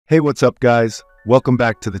Hey, what's up guys? Welcome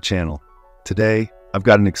back to the channel. Today, I've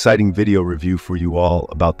got an exciting video review for you all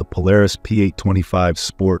about the Polaris P825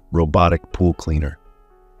 Sport Robotic Pool Cleaner.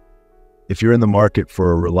 If you're in the market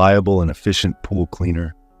for a reliable and efficient pool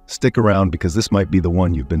cleaner, stick around because this might be the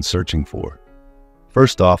one you've been searching for.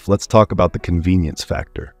 First off, let's talk about the convenience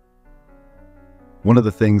factor. One of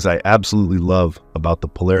the things I absolutely love about the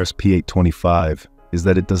Polaris P825 is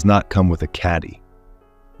that it does not come with a caddy.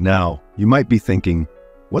 Now, you might be thinking,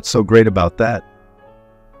 what's so great about that?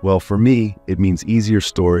 Well, for me, it means easier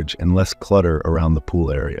storage and less clutter around the pool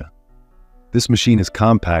area. This machine is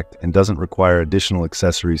compact and doesn't require additional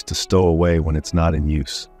accessories to stow away when it's not in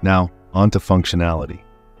use. Now, on to functionality.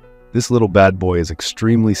 This little bad boy is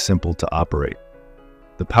extremely simple to operate.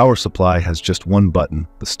 The power supply has just one button,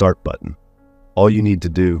 the start button. All you need to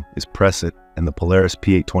do is press it and the Polaris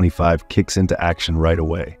P825 kicks into action right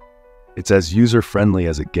away. It's as user-friendly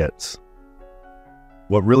as it gets.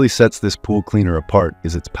 What really sets this pool cleaner apart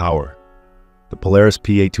is its power. The Polaris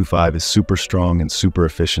P825 is super strong and super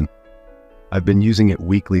efficient. I've been using it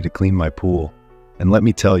weekly to clean my pool, and let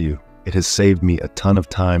me tell you, it has saved me a ton of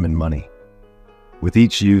time and money. With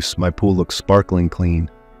each use, my pool looks sparkling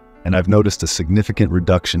clean, and I've noticed a significant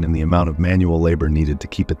reduction in the amount of manual labor needed to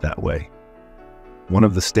keep it that way. One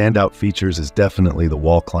of the standout features is definitely the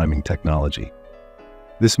wall climbing technology.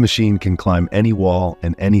 This machine can climb any wall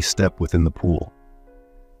and any step within the pool.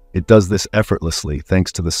 It does this effortlessly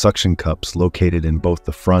thanks to the suction cups located in both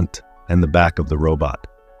the front and the back of the robot.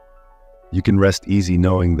 You can rest easy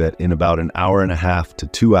knowing that in about an hour and a half to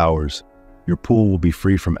 2 hours, your pool will be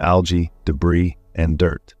free from algae, debris, and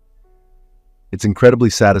dirt. It's incredibly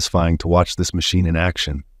satisfying to watch this machine in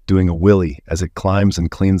action, doing a wheelie as it climbs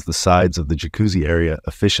and cleans the sides of the jacuzzi area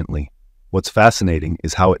efficiently. What's fascinating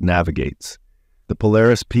is how it navigates. The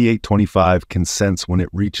Polaris P825 can sense when it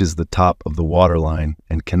reaches the top of the waterline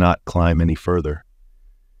and cannot climb any further.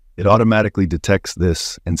 It automatically detects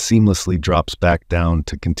this and seamlessly drops back down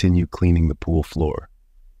to continue cleaning the pool floor.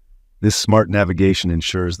 This smart navigation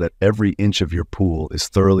ensures that every inch of your pool is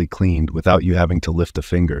thoroughly cleaned without you having to lift a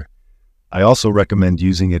finger. I also recommend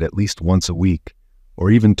using it at least once a week,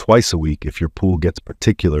 or even twice a week if your pool gets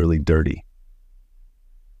particularly dirty.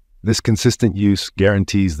 This consistent use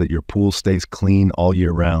guarantees that your pool stays clean all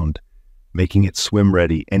year round, making it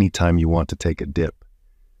swim-ready anytime you want to take a dip.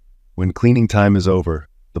 When cleaning time is over,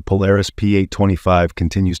 the Polaris P825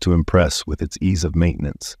 continues to impress with its ease of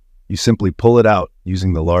maintenance. You simply pull it out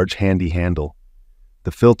using the large handy handle.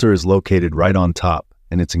 The filter is located right on top,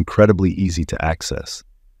 and it's incredibly easy to access.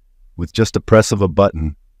 With just a press of a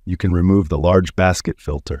button, you can remove the large basket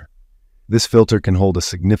filter. This filter can hold a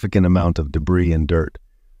significant amount of debris and dirt.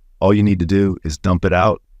 All you need to do is dump it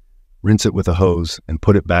out, rinse it with a hose, and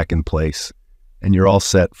put it back in place, and you're all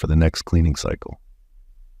set for the next cleaning cycle.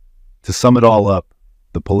 To sum it all up,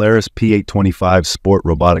 the Polaris P825 Sport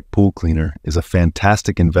Robotic Pool Cleaner is a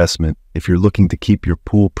fantastic investment if you're looking to keep your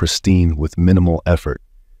pool pristine with minimal effort.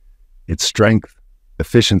 Its strength,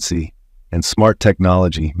 efficiency, and smart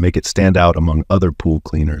technology make it stand out among other pool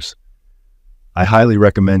cleaners. I highly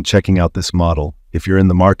recommend checking out this model if you're in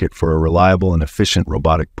the market for a reliable and efficient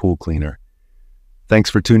robotic pool cleaner. Thanks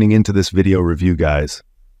for tuning into this video review, guys.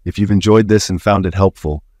 If you've enjoyed this and found it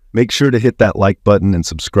helpful, make sure to hit that like button and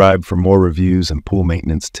subscribe for more reviews and pool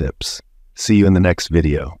maintenance tips. See you in the next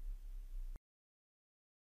video.